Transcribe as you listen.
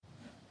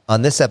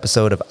on this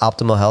episode of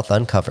Optimal Health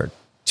Uncovered.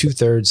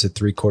 2/3 to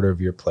 3/4 of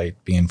your plate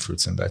being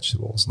fruits and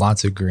vegetables,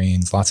 lots of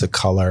greens, lots of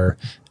color,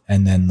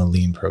 and then the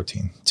lean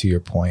protein. To your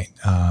point,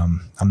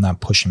 I'm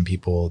not pushing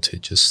people to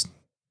just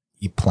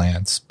eat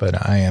plants,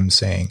 but I am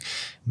saying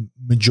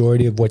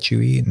majority of what you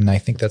eat, and I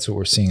think that's what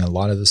we're seeing. A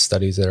lot of the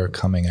studies that are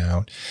coming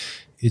out,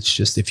 it's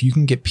just if you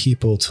can get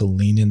people to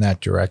lean in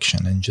that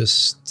direction and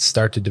just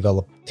start to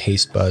develop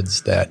taste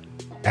buds that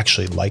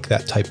actually like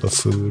that type of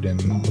food and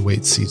the way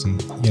it's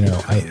seasoned,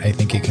 I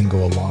think it can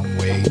go a long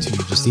way to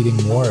just eating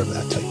more of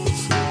that type of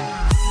food.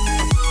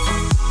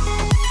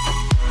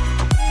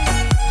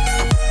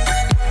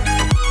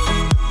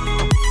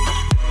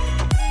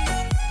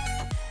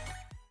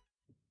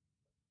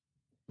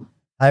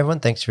 Hi,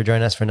 everyone. Thanks for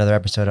joining us for another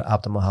episode of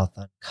Optimal Health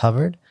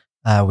Uncovered.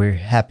 We're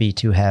happy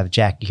to have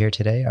Jackie here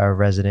today, our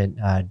resident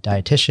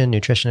dietitian,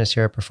 nutritionist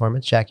here at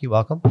Performance. Jackie,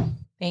 welcome.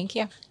 Thank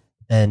you.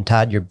 And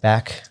Todd, you're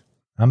back.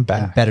 I'm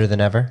back. Better than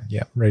ever.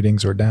 Yeah,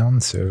 ratings were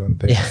down, so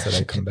they said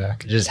I'd come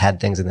back. Just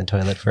had things in the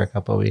toilet for a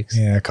couple of weeks.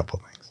 Yeah, a couple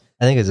of things.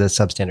 I think it's a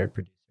substandard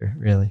producer,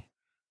 really.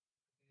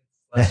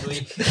 Last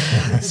week.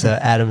 So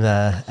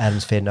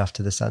Adam's fading off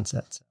to the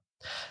sunset. So.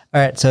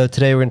 All right, so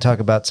today we're going to talk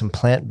about some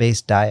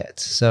plant-based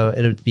diets. So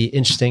it'll be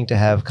interesting to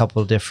have a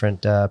couple of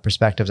different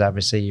perspectives.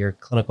 Obviously, your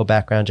clinical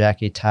background,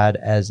 Jackie, Todd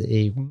as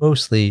a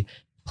mostly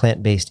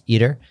plant-based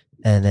eater,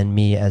 and then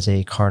me as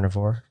a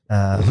carnivore,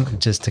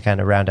 just to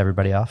kind of round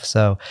everybody off.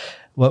 So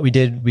what we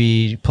did,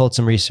 we pulled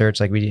some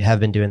research like we have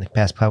been doing the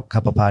past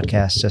couple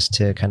podcasts just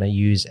to kind of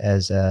use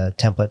as a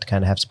template to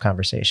kind of have some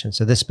conversation.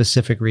 So this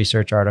specific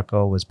research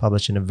article was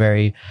published in a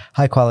very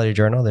high quality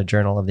journal, the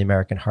Journal of the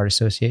American Heart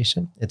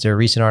Association. It's a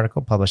recent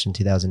article published in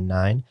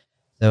 2009.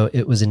 So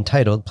it was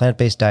entitled,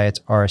 Plant-Based Diets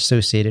Are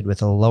Associated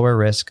with a Lower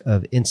Risk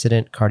of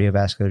Incident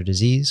Cardiovascular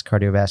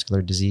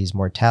Disease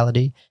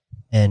Mortality,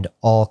 and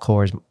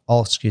all-cause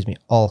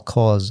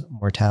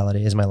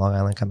mortality. Is my Long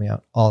Island coming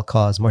out?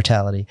 All-cause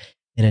mortality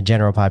in a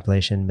general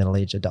population,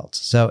 middle-aged adults.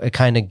 So it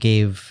kind of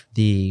gave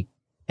the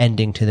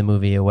ending to the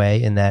movie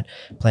away in that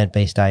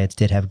plant-based diets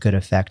did have good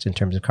effects in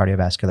terms of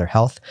cardiovascular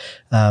health.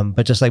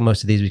 But just like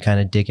most of these, we kind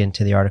of dig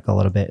into the article a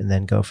little bit and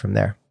then go from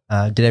there.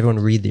 Did everyone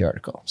read the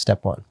article?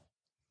 Step one.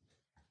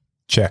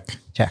 Check.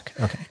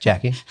 Okay.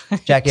 Jackie,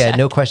 I had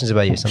no questions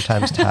about you.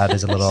 Sometimes Todd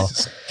is a little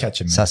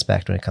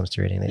suspect when it comes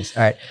to reading these.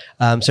 All right.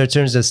 So in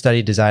terms of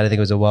study design, I think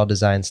it was a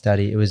well-designed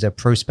study. It was a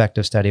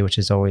prospective study, which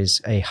is always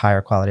a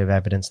higher quality of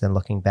evidence than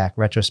looking back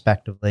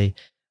retrospectively.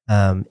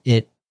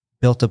 It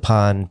built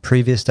upon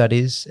previous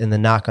studies, and the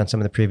knock on some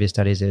of the previous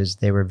studies is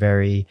they were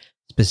very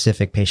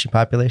specific patient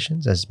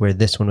populations, as where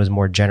this one was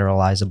more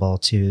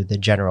generalizable to the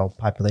general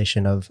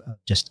population of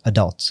just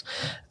adults.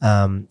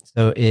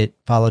 So it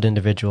followed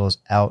individuals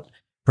out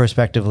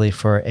prospectively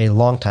for a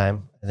long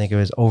time. I think it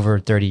was over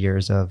 30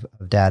 years of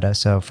data.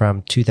 So from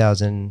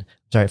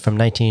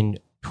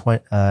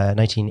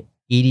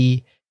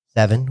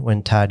 1987,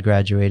 when Todd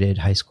graduated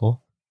high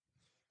school.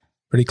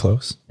 Pretty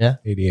close. Yeah.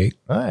 88.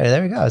 All right,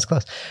 there we go. It's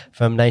close.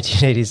 From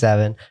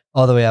 1987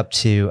 all the way up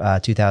to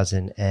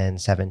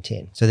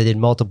 2017. So they did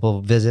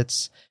multiple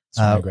visits.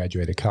 That's when I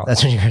graduated college.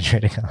 That's when you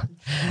graduated college.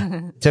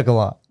 It took a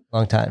long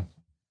time.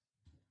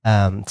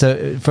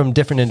 So from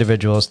different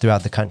individuals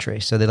throughout the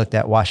country. So they looked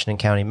at Washington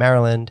County,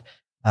 Maryland.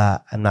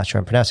 I'm not sure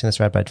I'm pronouncing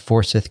this right, but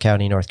Forsyth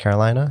County, North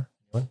Carolina.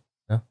 No?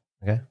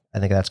 Okay. I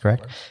think that's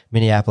correct.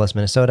 Minneapolis,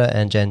 Minnesota,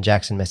 and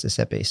Jackson,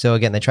 Mississippi. So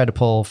again, they tried to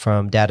pull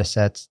from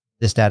this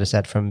data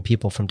set from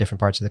people from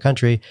different parts of the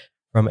country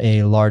from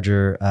a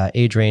larger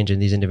age range.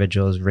 And these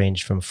individuals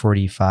ranged from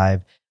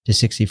 45 to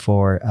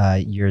 64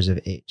 years of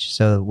age.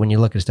 So when you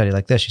look at a study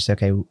like this, you say,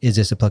 okay, is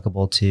this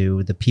applicable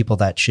to the people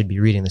that should be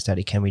reading the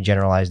study? Can we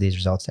generalize these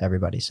results to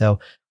everybody? So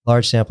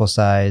large sample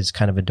size,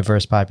 kind of a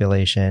diverse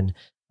population.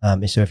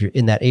 So if you're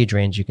in that age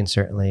range, you can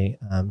certainly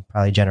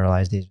probably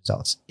generalize these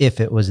results if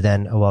it was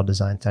then a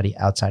well-designed study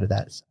outside of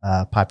that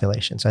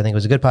population. So I think it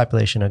was a good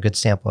population, a good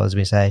sample, as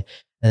we say.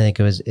 I think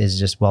it is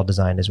just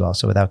well-designed as well.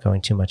 So without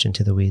going too much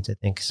into the weeds, I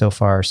think so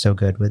far so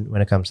good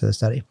when it comes to the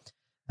study.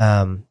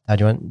 Do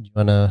you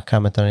want to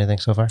comment on anything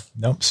so far?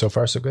 Nope. So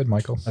far, so good,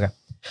 Michael. Okay.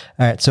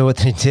 All right. So what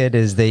they did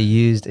is they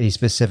used a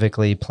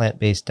specifically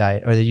plant-based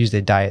diet, or they used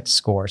a diet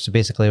score. So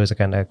basically it was a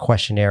kind of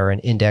questionnaire or an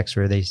index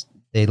where they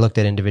looked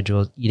at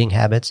individuals' eating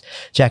habits.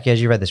 Jackie,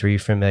 as you read this, were you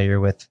familiar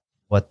with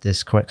what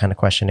this kind of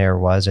questionnaire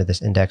was or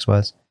this index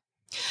was?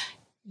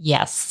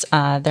 Yes.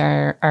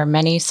 There are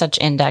many such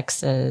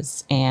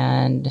indexes,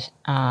 and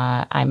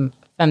I'm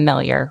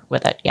familiar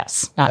with it.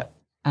 Yes.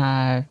 Don't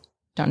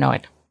know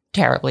it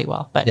terribly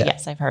well, but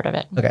yes, I've heard of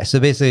it. Okay. So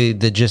basically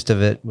the gist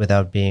of it,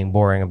 without being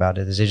boring about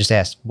it, is they just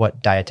asked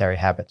what dietary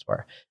habits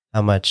were,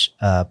 how much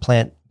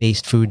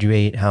plant-based food you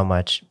ate, how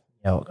much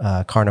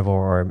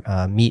carnivore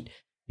or meat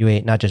you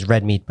ate, not just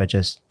red meat, but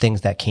just things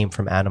that came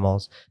from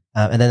animals.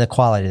 And then the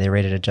quality, they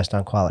rated it just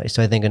on quality.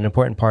 So I think an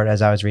important part,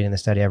 as I was reading the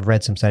study, I've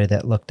read some study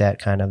that looked at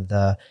kind of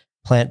the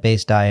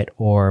plant-based diet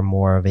or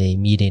more of a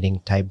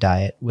meat-eating type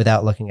diet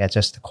without looking at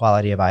just the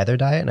quality of either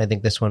diet. And I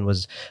think this one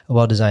was a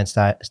well-designed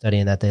study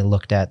in that they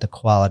looked at the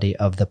quality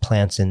of the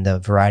plants and the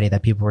variety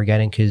that people were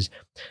getting. Because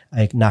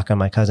I knock on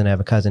my cousin. I have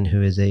a cousin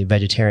who is a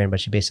vegetarian, but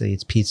she basically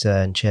eats pizza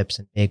and chips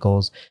and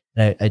bagels.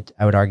 And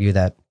I would argue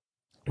that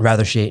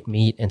rather she ate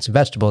meat and some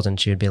vegetables and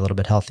she would be a little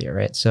bit healthier,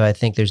 right? So I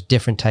think there's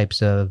different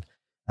types of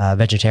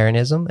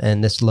vegetarianism,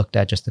 and this looked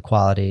at just the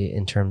quality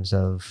in terms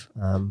of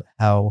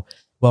how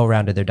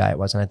well-rounded their diet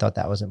was, and I thought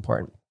that was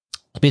important.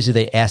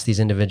 Basically, they asked these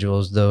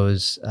individuals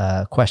those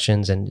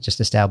questions and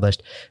just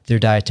established their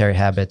dietary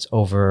habits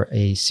over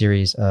a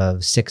series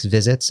of 6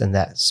 visits, and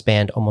that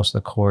spanned almost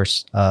the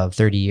course of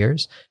 30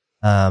 years.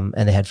 And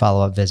they had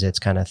follow-up visits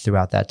kind of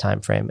throughout that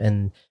time frame.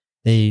 And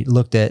they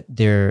looked at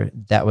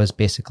that was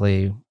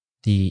basically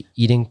the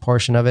eating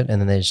portion of it, and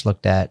then they just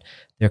looked at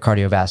their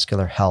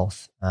cardiovascular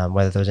health,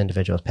 whether those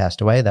individuals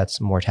passed away, that's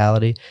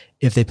mortality.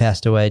 If they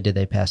passed away, did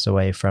they pass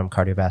away from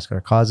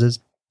cardiovascular causes?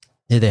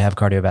 Did they have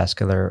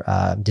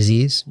cardiovascular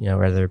disease,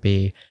 whether it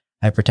be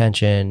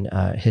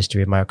hypertension,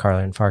 history of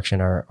myocardial infarction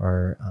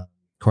or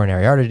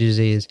coronary artery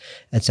disease,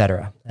 et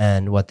cetera.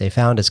 And what they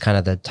found, as kind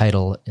of the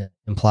title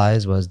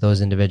implies, was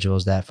those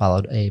individuals that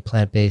followed a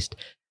plant-based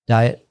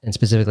diet, and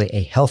specifically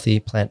a healthy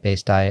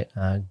plant-based diet,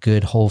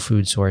 good whole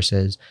food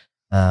sources,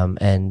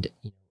 and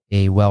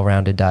a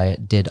well-rounded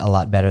diet, did a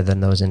lot better than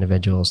those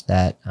individuals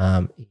that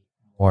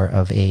more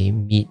of a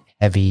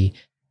meat-heavy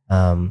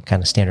kind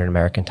of standard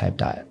American type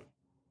diet.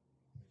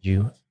 Do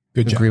you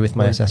agree with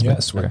my assessment?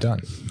 Yes, we're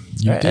done.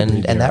 Right,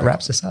 and that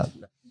wraps us up.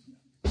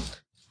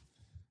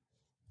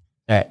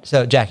 All right.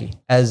 So, Jackie,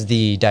 as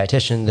the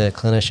dietitian, the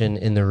clinician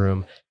in the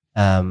room,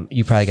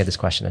 you probably get this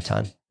question a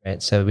ton,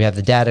 right? So we have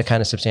the data kind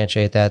of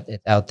substantiate that.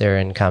 It's out there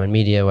in common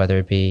media, whether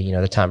it be,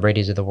 the Tom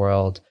Brady's of the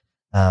world,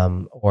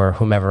 or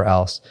whomever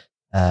else.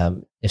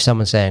 If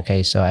someone's saying,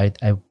 okay, so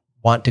I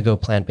want to go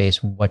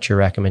plant-based, what's your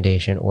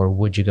recommendation? Or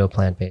would you go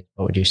plant-based?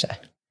 What would you say?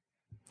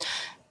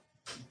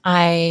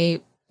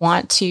 I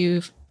want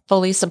to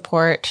fully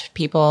support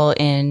people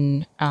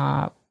in,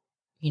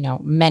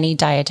 many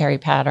dietary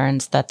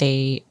patterns that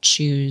they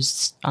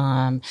choose.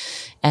 And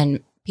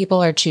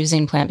people are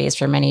choosing plant-based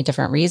for many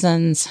different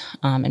reasons,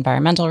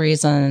 environmental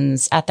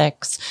reasons,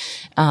 ethics,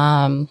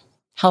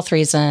 health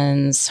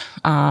reasons.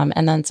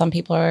 And then some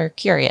people are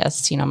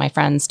curious, my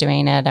friend's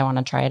doing it. I want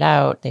to try it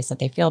out. They said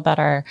they feel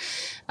better.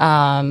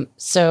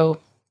 So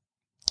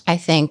I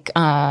think,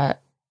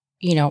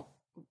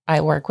 I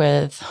work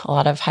with a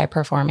lot of high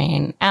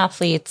performing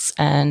athletes,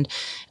 and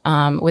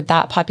with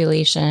that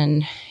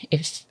population,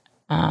 if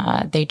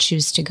they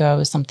choose to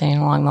go something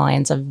along the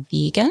lines of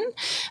vegan,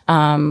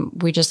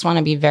 we just want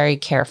to be very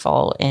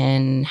careful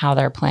in how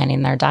they're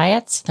planning their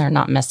diets. They're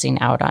not missing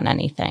out on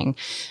anything.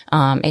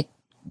 It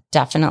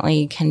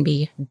definitely can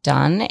be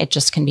done. It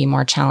just can be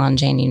more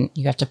challenging.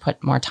 You have to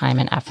put more time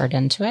and effort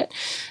into it.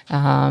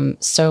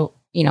 So,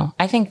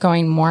 I think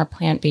going more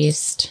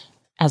plant-based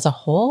as a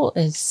whole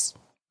is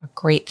a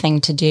great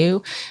thing to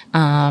do.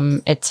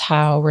 It's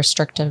how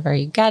restrictive are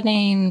you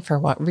getting, for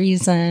what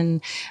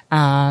reason?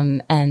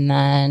 And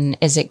then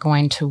is it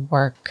going to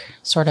work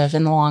sort of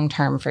in the long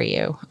term for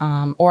you?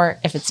 Or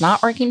if it's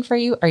not working for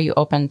you, are you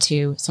open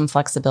to some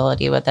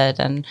flexibility with it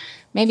and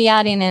maybe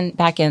adding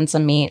back in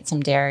some meat, some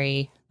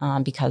dairy,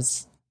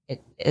 because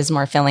it is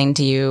more filling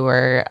to you,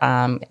 or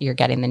you're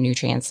getting the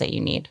nutrients that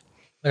you need?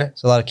 Okay.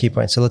 So a lot of key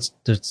points. So let's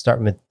start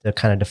with the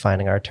kind of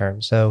defining our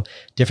terms. So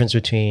difference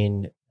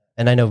between,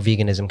 and I know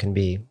veganism can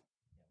be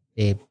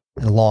a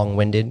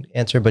long-winded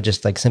answer, but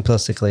just like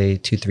simplistically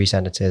 2-3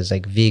 sentences,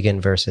 like vegan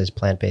versus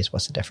plant-based,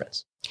 what's the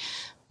difference?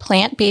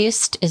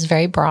 Plant-based is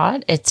very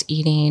broad. It's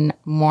eating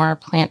more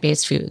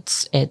plant-based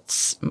foods.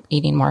 It's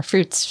eating more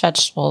fruits,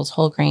 vegetables,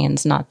 whole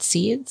grains, nuts,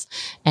 seeds,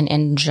 and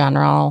in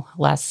general,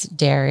 less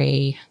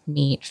dairy,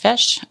 meat,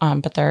 fish.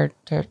 But there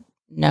are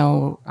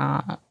no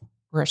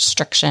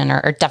restriction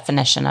or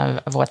definition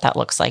of what that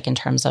looks like in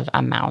terms of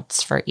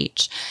amounts for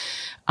each.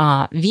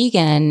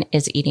 Vegan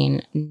is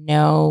eating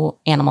no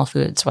animal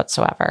foods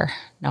whatsoever.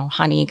 No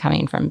honey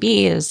coming from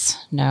bees,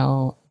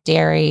 no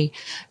dairy,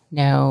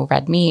 no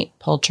red meat,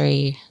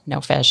 poultry, no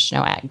fish,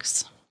 no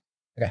eggs.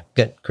 Okay,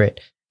 good,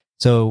 great.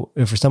 So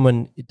if for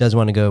someone does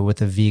want to go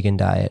with a vegan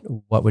diet,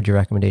 what would your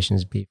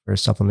recommendations be for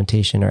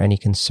supplementation or any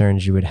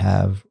concerns you would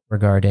have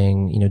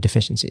regarding,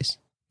 deficiencies?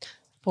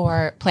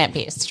 For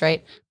plant-based,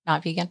 right?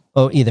 Not vegan?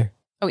 Oh, either.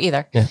 Oh,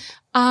 either. Yeah.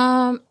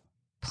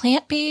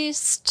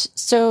 Plant-based.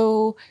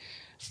 So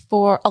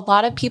for a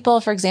lot of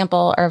people, for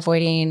example, are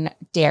avoiding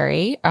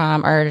dairy,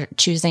 or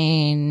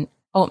choosing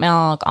oat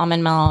milk,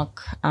 almond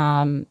milk,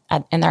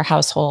 in their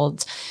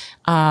households.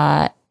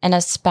 And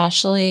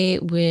especially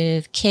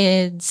with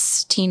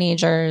kids,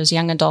 teenagers,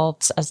 young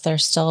adults, as they're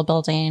still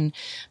building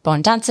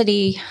bone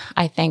density,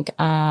 I think,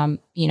 are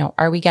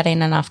we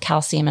getting enough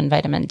calcium and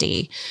vitamin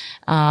D?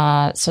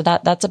 So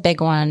that's a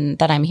big one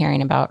that I'm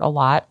hearing about a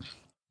lot.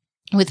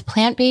 With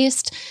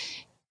plant-based,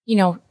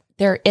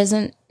 there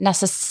isn't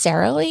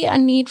necessarily a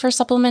need for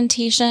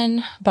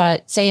supplementation,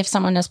 but say if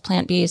someone is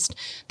plant-based,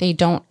 they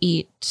don't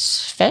eat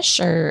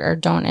fish or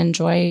don't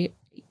enjoy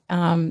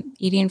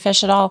eating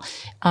fish at all,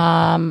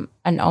 an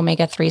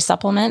omega-3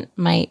 supplement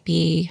might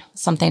be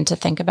something to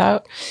think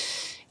about.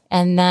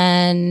 And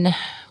then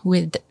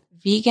with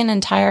vegan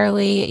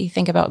entirely, you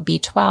think about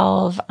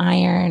B12,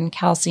 iron,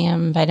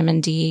 calcium,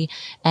 vitamin D,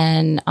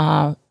 and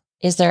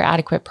is there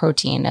adequate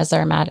protein? Is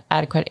there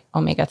adequate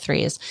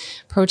omega-3s?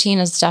 Protein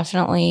is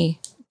definitely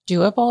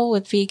doable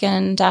with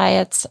vegan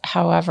diets.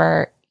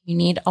 However, you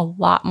need a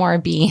lot more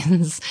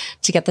beans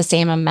to get the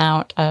same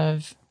amount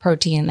of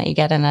protein that you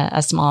get in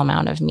a small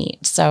amount of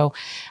meat. So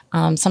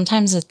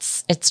sometimes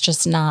it's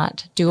just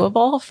not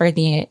doable for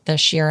the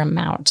sheer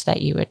amount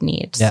that you would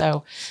need. Yeah.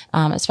 So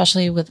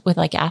especially with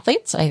like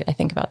athletes, I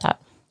think about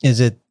that. Is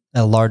it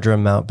a larger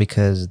amount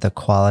because the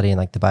quality and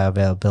like the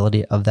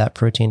bioavailability of that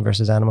protein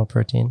versus animal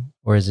protein?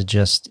 Or is it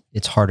just,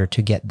 it's harder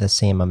to get the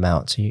same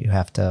amount, so you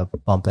have to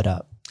bump it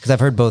up? Because I've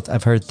heard both.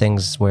 I've heard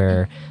things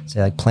where, say,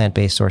 like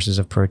plant-based sources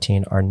of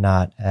protein are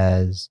not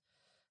as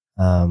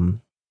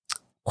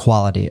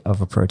quality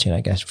of a protein, I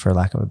guess, for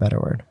lack of a better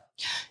word.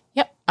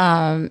 Yep.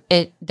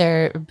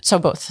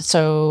 Both.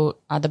 So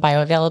the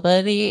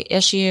bioavailability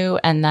issue,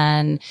 and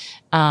then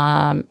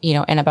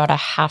in about a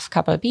half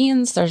cup of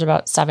beans, there's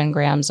about 7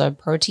 grams of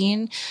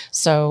protein.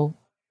 So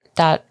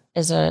that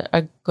is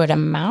a good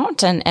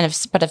amount.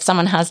 But if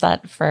someone has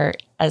that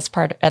as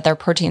part of their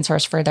protein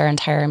source for their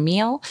entire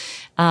meal,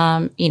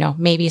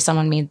 maybe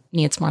someone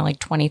needs more like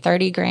 20,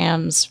 30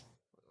 grams.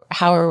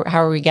 How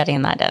are we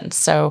getting that in?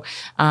 So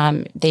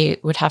they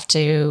would have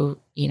to,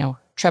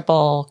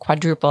 triple,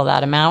 quadruple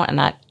that amount, and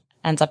that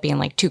ends up being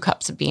like 2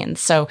 cups of beans.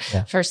 So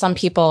for some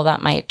people,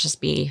 that might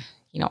just be,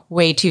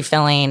 way too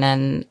filling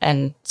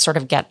and sort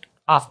of get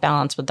off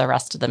balance with the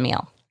rest of the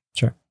meal.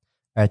 Sure.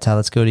 All right, Tal,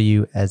 let's go to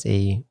you as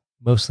a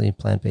mostly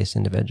plant-based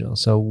individual.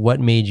 So what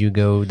made you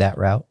go that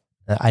route?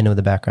 I know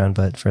the background,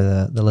 but for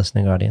the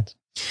listening audience.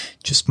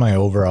 Just my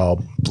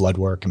overall blood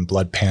work and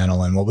blood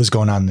panel and what was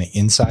going on the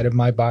inside of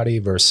my body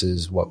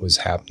versus what was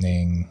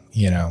happening,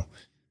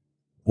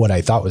 what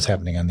I thought was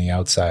happening on the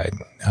outside.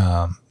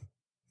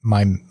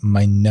 My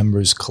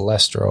numbers,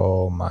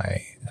 cholesterol,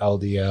 my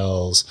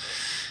LDLs,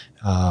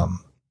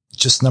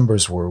 just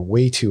numbers were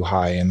way too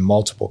high in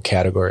multiple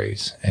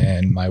categories.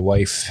 And my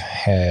wife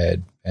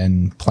had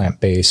been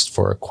plant-based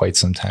for quite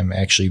some time,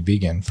 actually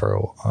vegan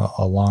for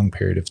a long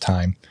period of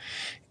time,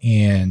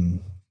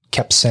 and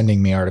kept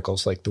sending me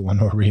articles like the one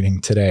we're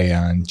reading today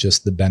on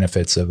just the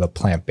benefits of a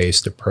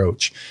plant-based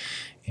approach.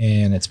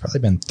 And it's probably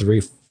been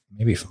 3,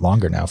 maybe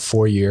longer now,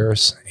 4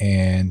 years.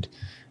 And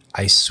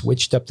I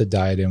switched up the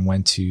diet and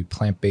went to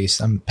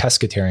plant-based. I'm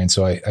pescatarian,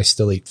 so I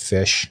still eat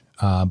fish,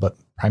 but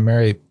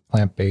primarily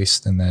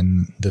plant-based, and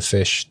then the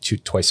fish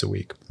twice a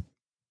week.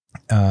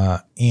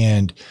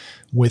 And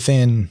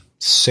within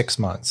 6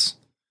 months,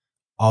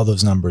 all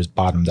those numbers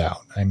bottomed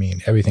out. I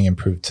mean, everything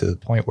improved to the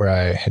point where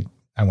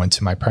I went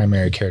to my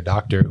primary care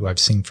doctor, who I've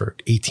seen for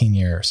 18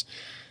 years,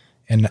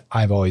 and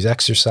I've always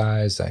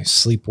exercised. I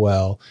sleep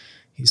well.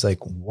 He's like,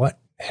 what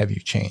have you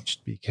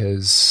changed?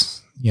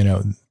 Because,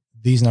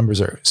 these numbers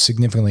are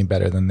significantly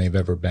better than they've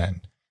ever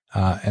been.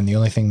 And the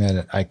only thing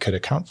that I could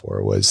account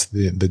for was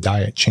the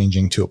diet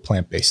changing to a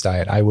plant-based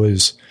diet. I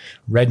was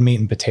red meat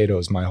and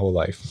potatoes my whole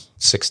life,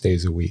 6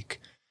 days a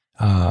week.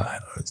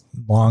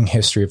 Long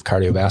history of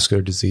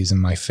cardiovascular disease in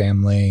my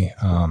family.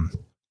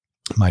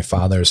 My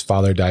father's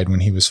father died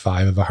when he was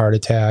 5 of a heart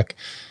attack.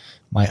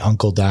 My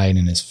uncle died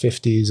in his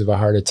 50s of a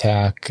heart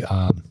attack.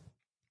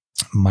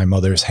 My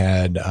mother's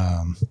had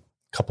a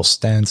couple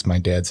stents. My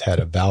dad's had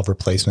a valve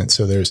replacement.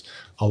 So there's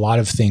a lot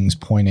of things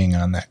pointing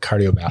on that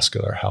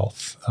cardiovascular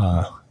health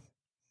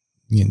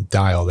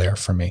dial there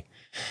for me.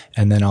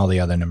 And then all the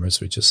other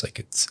numbers were just like,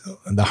 it's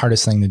the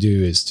hardest thing to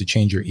do is to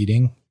change your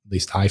eating. At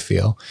least I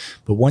feel.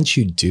 But once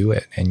you do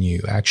it and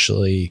you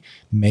actually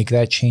make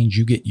that change,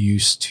 you get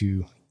used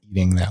to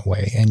eating that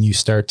way, and you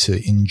start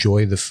to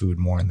enjoy the food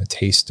more and the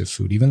taste of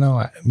food. Even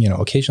though,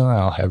 occasionally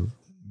I'll have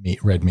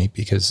red meat,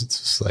 because it's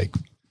just like,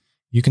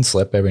 you can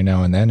slip every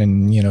now and then.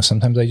 And,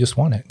 sometimes I just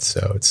want it.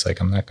 So it's like,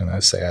 I'm not going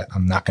to say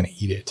I'm not going to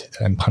eat it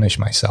and punish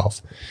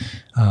myself.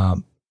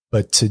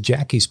 But to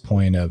Jackie's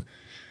point of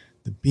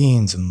the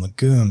beans and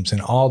legumes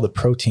and all the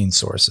protein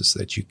sources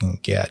that you can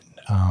get,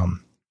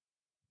 and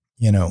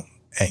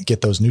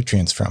get those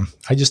nutrients from,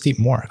 I just eat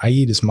more. I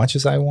eat as much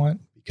as I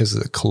want because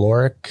the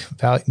caloric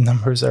value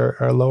numbers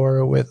are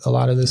lower with a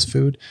lot of this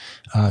food.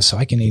 So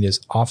I can eat as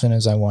often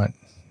as I want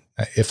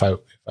if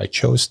I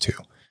chose to.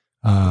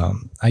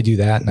 I do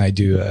that, and I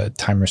do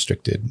time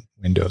restricted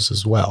windows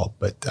as well.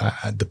 But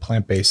the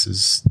plant-based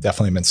has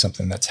definitely been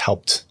something that's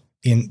helped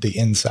in the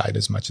inside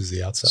as much as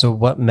the outside. So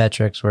what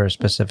metrics were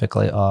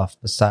specifically off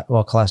besides,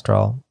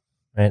 cholesterol,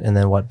 right? And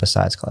then what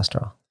besides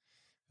cholesterol?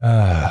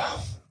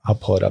 I'll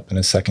pull it up in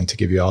a second to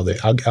give you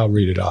I'll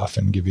read it off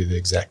and give you the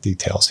exact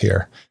details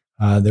here.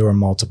 There were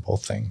multiple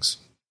things,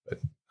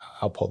 but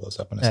I'll pull those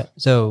up in a second.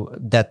 So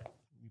that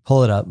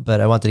pull it up,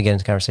 but I wanted to get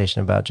into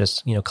conversation about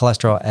just,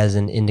 cholesterol as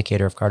an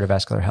indicator of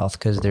cardiovascular health,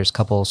 because there's a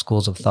couple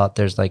schools of thought.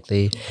 There's like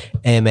the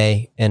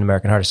AMA and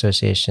American Heart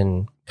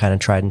Association kind of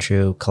tried and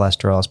true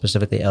cholesterol,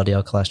 specifically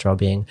LDL cholesterol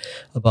being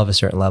above a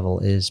certain level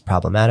is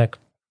problematic.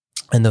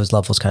 And those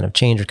levels kind of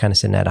change. We're kind of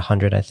sitting at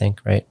 100, I think,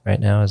 right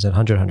now. Is it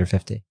 100,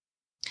 150?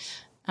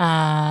 For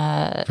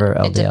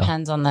LDL. It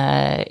depends on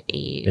the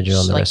age,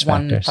 the like risk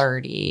factors.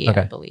 130,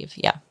 Okay. I believe.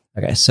 Yeah.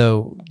 Okay,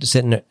 so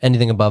sitting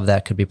anything above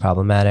that could be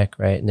problematic,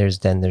 right? And there's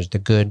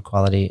the good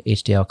quality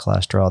HDL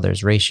cholesterol.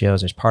 There's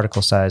ratios, there's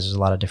particle size. There's a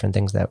lot of different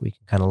things that we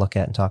can kind of look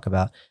at and talk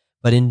about.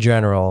 But in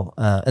general,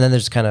 and then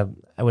there's kind of,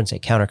 I wouldn't say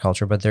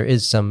counterculture, but there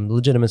is some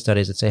legitimate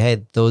studies that say,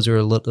 hey, those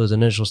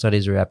initial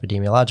studies are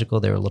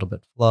epidemiological. They were a little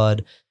bit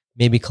flawed.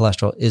 Maybe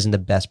cholesterol isn't the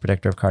best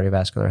predictor of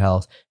cardiovascular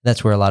health.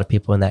 That's where a lot of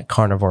people in that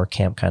carnivore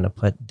camp kind of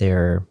put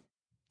their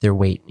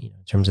weight, in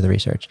terms of the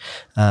research.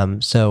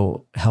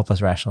 So help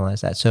us rationalize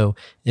that. So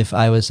if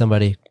I was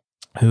somebody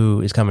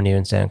who is coming to you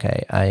and saying,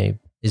 okay,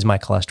 is my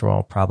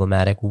cholesterol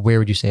problematic? Where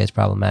would you say it's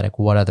problematic?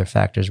 What other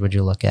factors would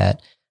you look at?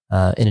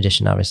 In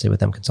addition, obviously, with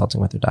them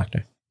consulting with their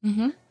doctor.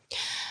 Mm-hmm.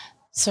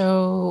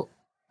 So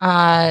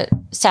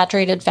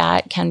saturated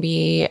fat can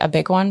be a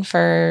big one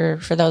for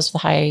those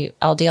with high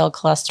LDL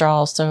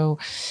cholesterol. So,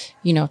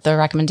 the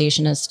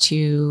recommendation is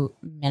to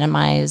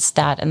minimize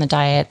that in the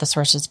diet, the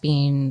sources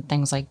being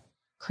things like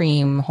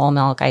cream, whole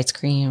milk, ice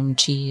cream,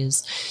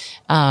 cheese,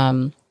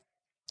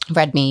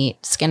 red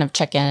meat, skin of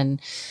chicken.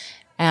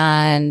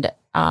 And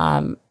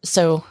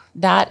so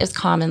that is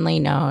commonly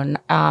known.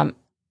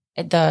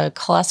 The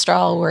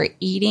cholesterol we're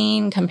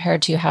eating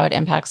compared to how it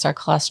impacts our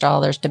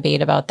cholesterol, there's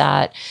debate about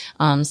that.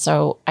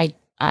 So I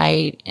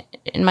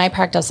in my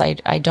practice,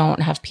 I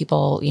don't have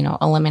people,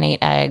 eliminate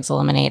eggs,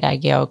 eliminate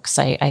egg yolks.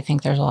 I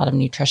think there's a lot of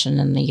nutrition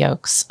in the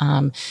yolks.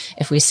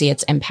 If we see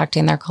it's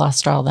impacting their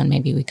cholesterol, then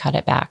maybe we cut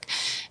it back.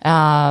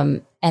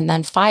 And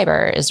then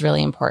fiber is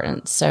really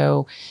important.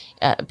 So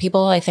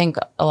people, I think,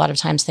 a lot of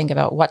times think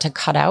about what to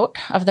cut out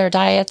of their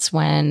diets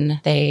when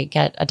they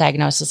get a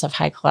diagnosis of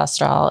high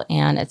cholesterol.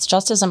 And it's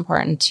just as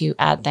important to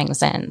add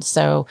things in.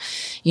 So,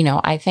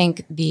 I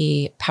think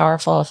the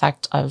powerful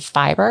effect of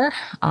fiber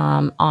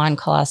on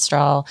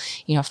cholesterol,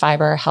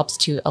 fiber helps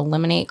to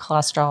eliminate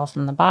cholesterol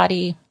from the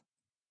body.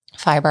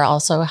 Fiber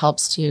also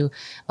helps to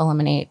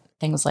eliminate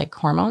things like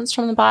hormones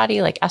from the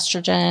body, like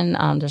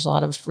estrogen. There's a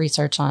lot of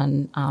research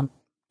on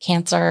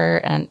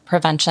cancer and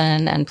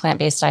prevention and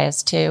plant-based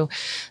diets too.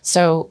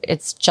 So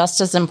it's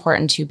just as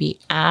important to be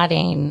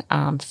adding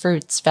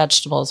fruits,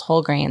 vegetables,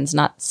 whole grains,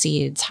 nuts,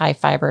 seeds, high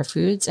fiber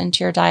foods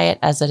into your diet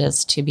as it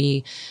is to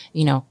be,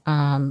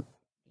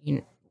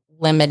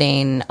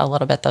 limiting a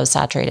little bit those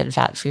saturated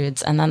fat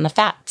foods. And then the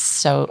fats.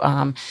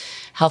 So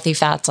healthy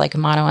fats like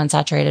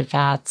monounsaturated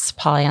fats,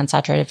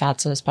 polyunsaturated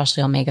fats, so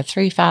especially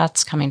omega-3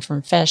 fats coming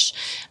from fish,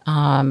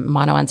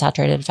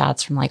 monounsaturated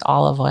fats from like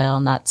olive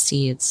oil, nuts,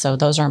 seeds. So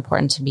those are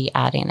important to be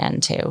adding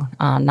into,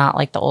 not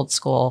like the old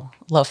school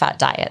low-fat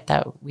diet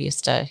that we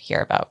used to hear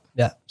about.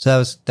 Yeah.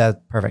 So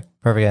that perfect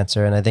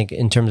answer. And I think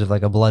in terms of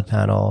like a blood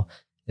panel,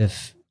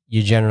 if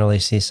you generally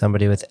see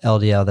somebody with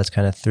LDL that's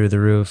kind of through the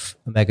roof,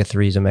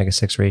 omega-3s,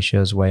 omega-6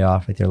 ratios way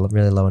off, like they're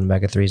really low in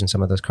omega-3s and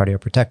some of those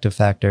cardioprotective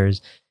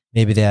factors.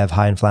 Maybe they have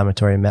high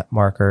inflammatory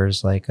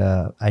markers like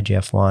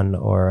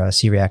IGF-1 or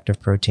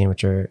C-reactive protein,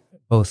 which are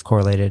both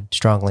correlated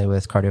strongly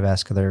with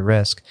cardiovascular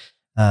risk.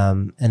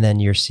 And then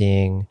you're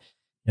seeing,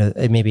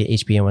 maybe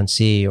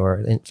HbA1c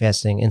or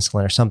fasting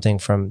insulin or something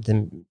from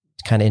them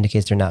kind of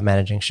indicates they're not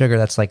managing sugar.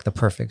 That's like the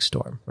perfect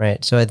storm,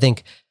 right? So I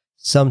think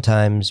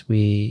sometimes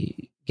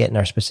we get in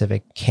our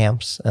specific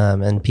camps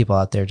and people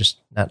out there,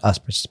 just not us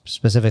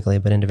specifically,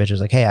 but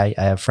individuals like, hey,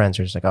 I have friends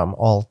who are just like, oh, I'm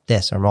all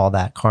this or I'm all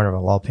that,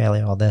 carnivore, all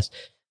paleo, all this.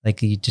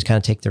 Like you just kind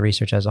of take the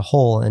research as a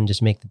whole and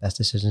just make the best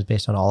decisions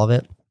based on all of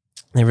it.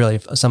 And really,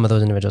 some of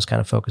those individuals kind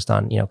of focused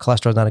on,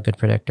 cholesterol is not a good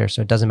predictor,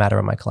 so it doesn't matter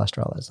what my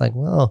cholesterol is. Like,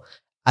 well,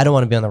 I don't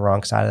want to be on the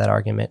wrong side of that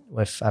argument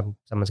if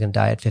someone's going to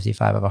die at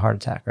 55 of a heart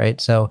attack, right?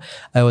 So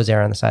I always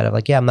err on the side of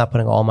like, yeah, I'm not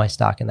putting all my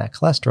stock in that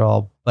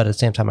cholesterol, but at the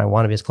same time, I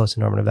want to be as close to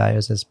normative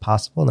values as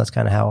possible. And that's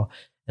kind of how,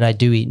 and I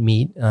do eat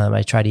meat.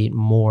 I try to eat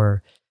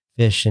more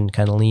fish and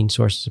kind of lean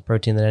sources of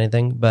protein than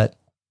anything, but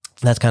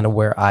that's kind of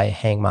where I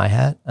hang my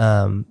hat.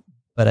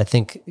 But I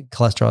think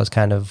cholesterol has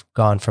kind of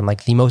gone from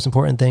like the most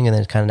important thing and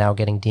then it's kind of now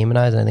getting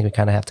demonized. And I think we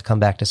kind of have to come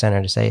back to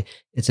center to say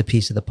it's a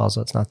piece of the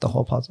puzzle. It's not the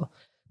whole puzzle.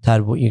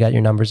 Todd, you got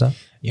your numbers up?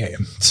 Yeah.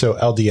 So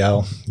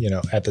LDL,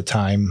 at the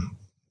time,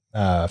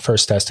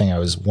 first testing, I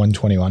was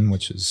 121,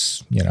 which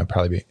is,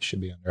 probably should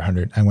be under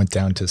 100. I went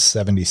down to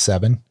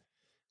 77.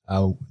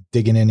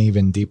 Digging in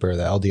even deeper,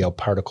 the LDL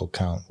particle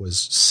count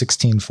was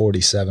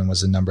 1647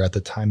 was the number at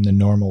the time. The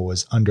normal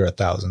was under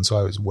 1,000. So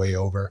I was way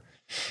over.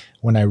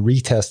 When I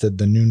retested,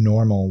 the new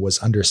normal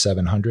was under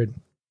 700.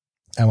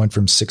 I went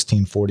from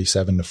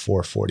 1647 to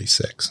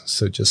 446.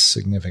 So just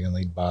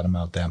significantly bottom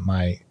out that.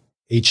 My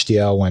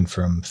HDL went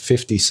from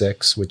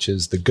 56, which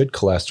is the good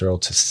cholesterol,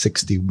 to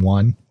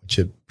 61, which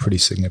a pretty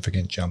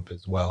significant jump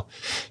as well.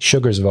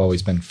 Sugars have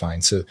always been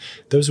fine. So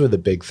those were the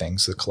big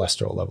things. The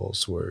cholesterol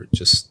levels were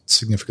just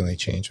significantly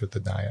changed with the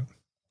diet.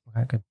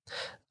 Okay,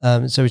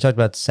 good. So we talked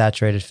about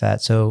saturated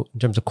fat. So in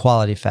terms of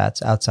quality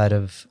fats outside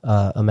of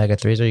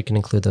omega-3s, or you can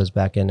include those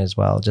back in as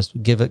well.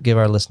 Just give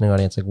our listening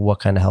audience like what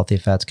kind of healthy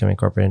fats can we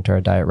incorporate into our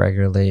diet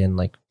regularly, and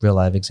like real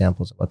life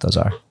examples of what those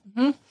are.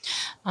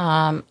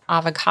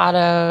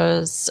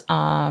 Avocados,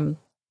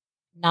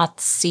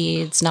 nuts,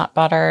 seeds, nut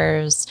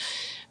butters,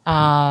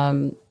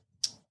 olive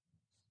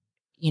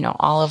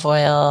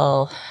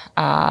oil.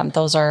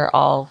 Those are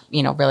all,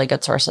 really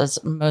good sources.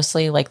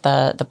 Mostly like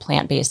the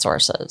plant-based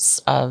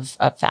sources of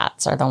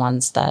fats are the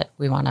ones that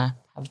we want to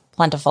have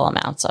plentiful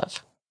amounts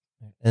of.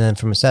 And then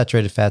from a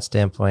saturated fat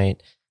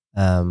standpoint,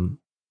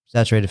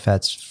 saturated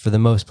fats, for the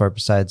most part,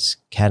 besides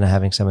kind of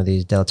having some of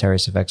these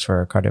deleterious effects for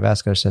our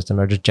cardiovascular system,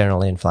 are just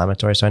generally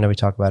inflammatory. So I know we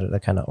talk about it, the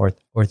kind of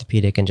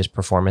orthopedic and just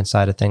performance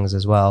side of things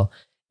as well.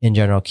 In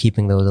general,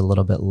 keeping those a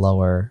little bit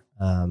lower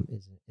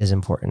is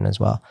important as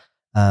well.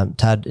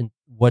 Todd,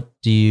 what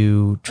do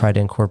you try to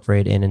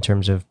incorporate in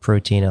terms of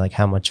protein, and like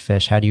how much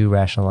fish? How do you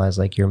rationalize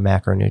like your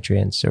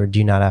macronutrients, or do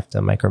you not have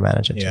to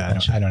micromanage it too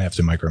much? I don't have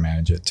to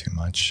micromanage it too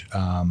much.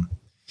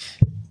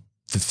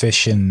 The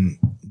fish in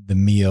the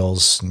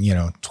meals,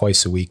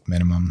 twice a week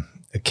minimum,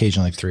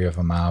 occasionally 3 of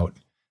them out.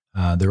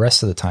 The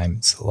rest of the time,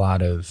 it's a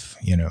lot of,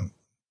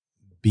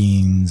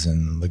 beans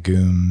and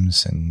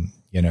legumes and,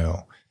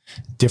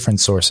 different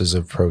sources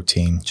of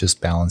protein, just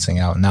balancing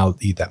out. And I'll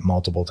eat that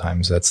multiple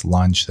times. That's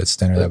lunch, that's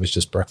dinner, that was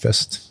just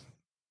breakfast.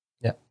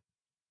 Yeah.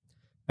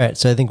 All right.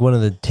 So I think one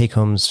of the take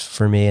homes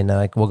for me, and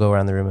like we'll go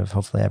around the room if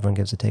hopefully everyone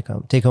gives a take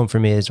home. Take home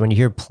for me is when you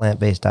hear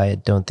plant-based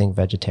diet, don't think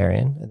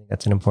vegetarian. I think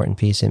that's an important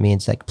piece. It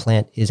means like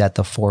plant is at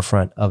the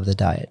forefront of the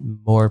diet.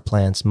 More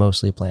plants,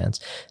 mostly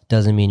plants.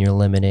 Doesn't mean you're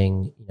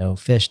limiting,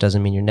 fish.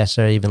 Doesn't mean you're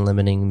necessarily even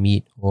limiting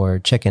meat or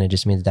chicken. It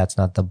just means that's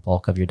not the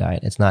bulk of your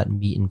diet. It's not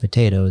meat and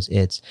potatoes.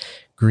 It's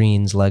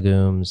greens,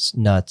 legumes,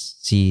 nuts,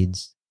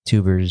 seeds,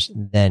 tubers.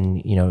 Then,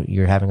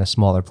 you're having a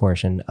smaller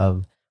portion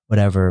of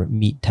whatever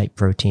meat type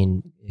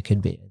protein it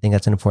could be. I think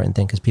that's an important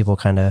thing because people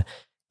kind of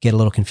get a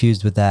little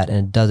confused with that,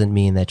 and it doesn't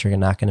mean that you're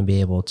not going to be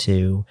able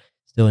to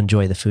still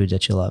enjoy the foods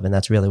that you love. And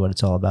that's really what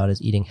it's all about,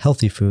 is eating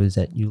healthy foods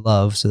that you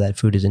love so that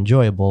food is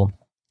enjoyable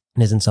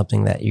and isn't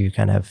something that you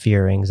kind of have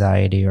fear,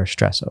 anxiety, or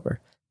stress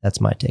over.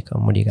 That's my take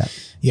home. What do you got?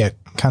 Yeah,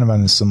 kind of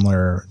on a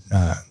similar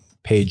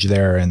page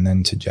there. And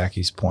then to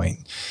Jackie's point,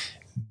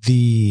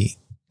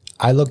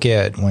 I look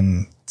at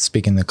when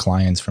speaking to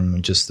clients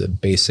from just the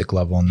basic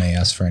level and they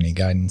ask for any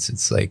guidance,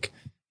 it's like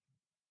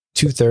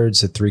 2/3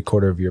 to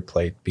 3/4 of your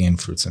plate being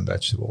fruits and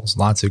vegetables,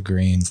 lots of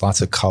greens,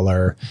 lots of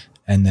color,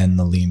 and then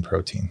the lean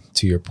protein,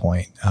 to your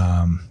point.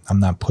 I'm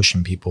not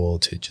pushing people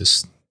to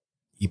just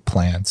eat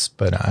plants,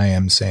 but I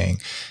am saying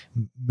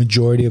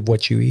majority of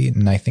what you eat.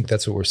 And I think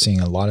that's what we're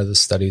seeing. A lot of the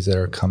studies that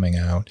are coming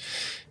out,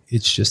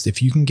 it's just,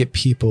 if you can get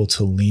people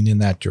to lean in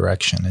that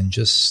direction and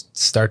just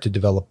start to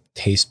develop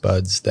taste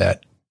buds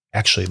that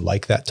actually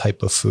like that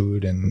type of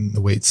food and the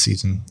way it's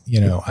seasoned,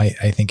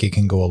 I think it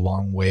can go a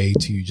long way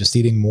to you just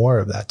eating more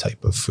of that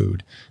type of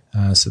food.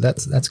 So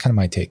that's kind of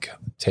my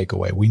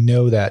takeaway. We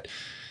know that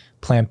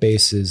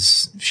plant-based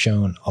has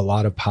shown a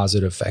lot of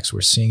positive effects.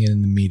 We're seeing it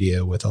in the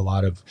media with a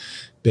lot of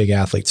big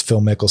athletes.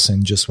 Phil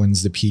Mickelson just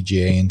wins the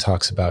PGA and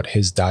talks about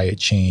his diet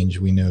change.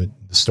 We know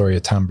the story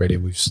of Tom Brady.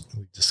 We've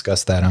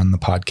discussed that on the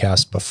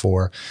podcast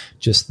before,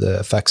 just the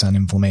effects on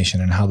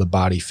inflammation and how the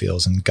body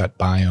feels and gut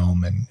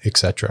biome and et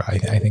cetera.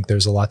 I think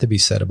there's a lot to be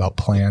said about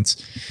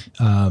plants,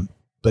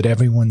 but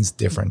everyone's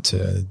different.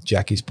 To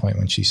Jackie's point,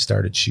 when she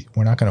started,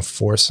 we're not going to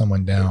force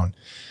someone down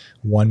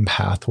one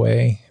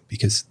pathway,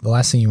 because the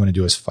last thing you want to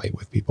do is fight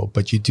with people,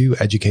 but you do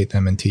educate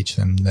them and teach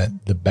them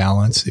that the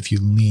balance, if you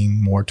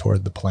lean more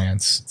toward the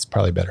plants, it's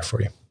probably better for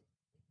you.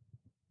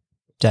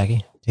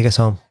 Jackie, take us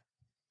home.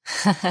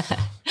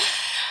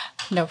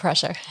 No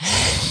pressure.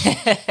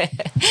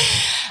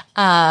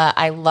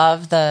 I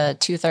love the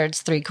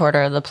 2/3,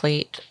 3/4 of the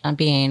plate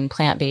being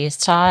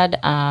plant-based, Todd.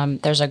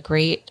 There's a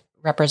great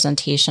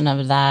representation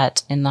of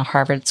that in the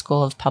Harvard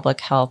School of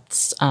Public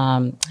Health's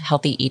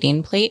healthy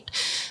eating plate.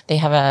 They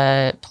have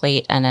a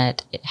plate and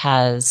it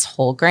has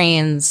whole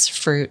grains,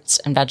 fruits,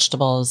 and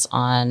vegetables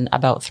on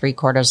about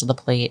 3/4 of the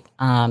plate,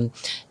 and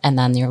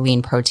then your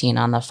lean protein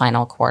on the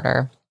final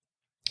quarter.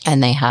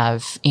 And they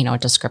have, a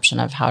description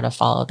of how to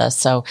follow this.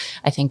 So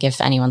I think if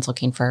anyone's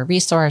looking for a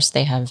resource,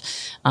 they have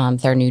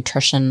their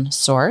nutrition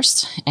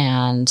source,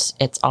 and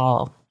it's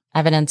all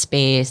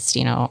evidence-based,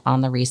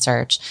 on the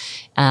research.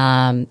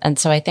 And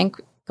so I think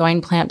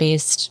going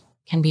plant-based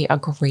can be a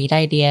great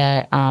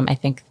idea. I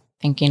think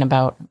thinking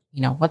about,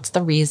 what's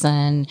the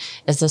reason?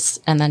 Is this,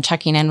 and then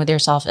checking in with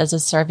yourself, is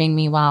this serving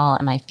me well?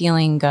 Am I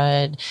feeling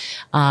good?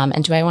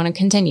 And do I want to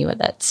continue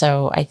with it?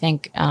 So I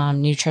think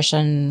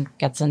nutrition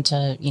gets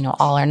into,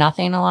 all or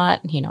nothing a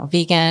lot,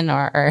 vegan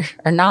or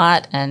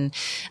not. And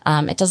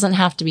it doesn't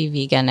have to be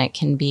vegan. It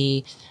can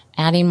be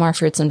adding more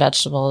fruits and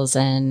vegetables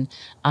and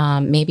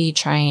maybe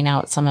trying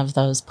out some of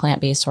those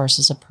plant-based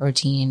sources of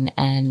protein,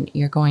 and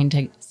you're going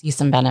to see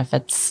some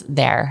benefits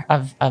there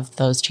of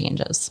those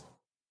changes.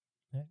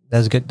 That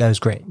was good. That was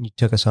great. You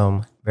took us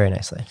home very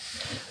nicely.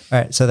 All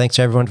right. So thanks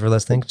to everyone for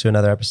listening to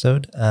another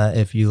episode.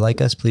 If you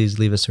like us, please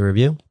leave us a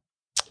review.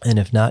 And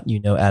if not, you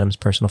know Adam's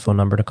personal phone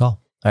number to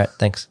call. All right.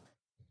 Thanks.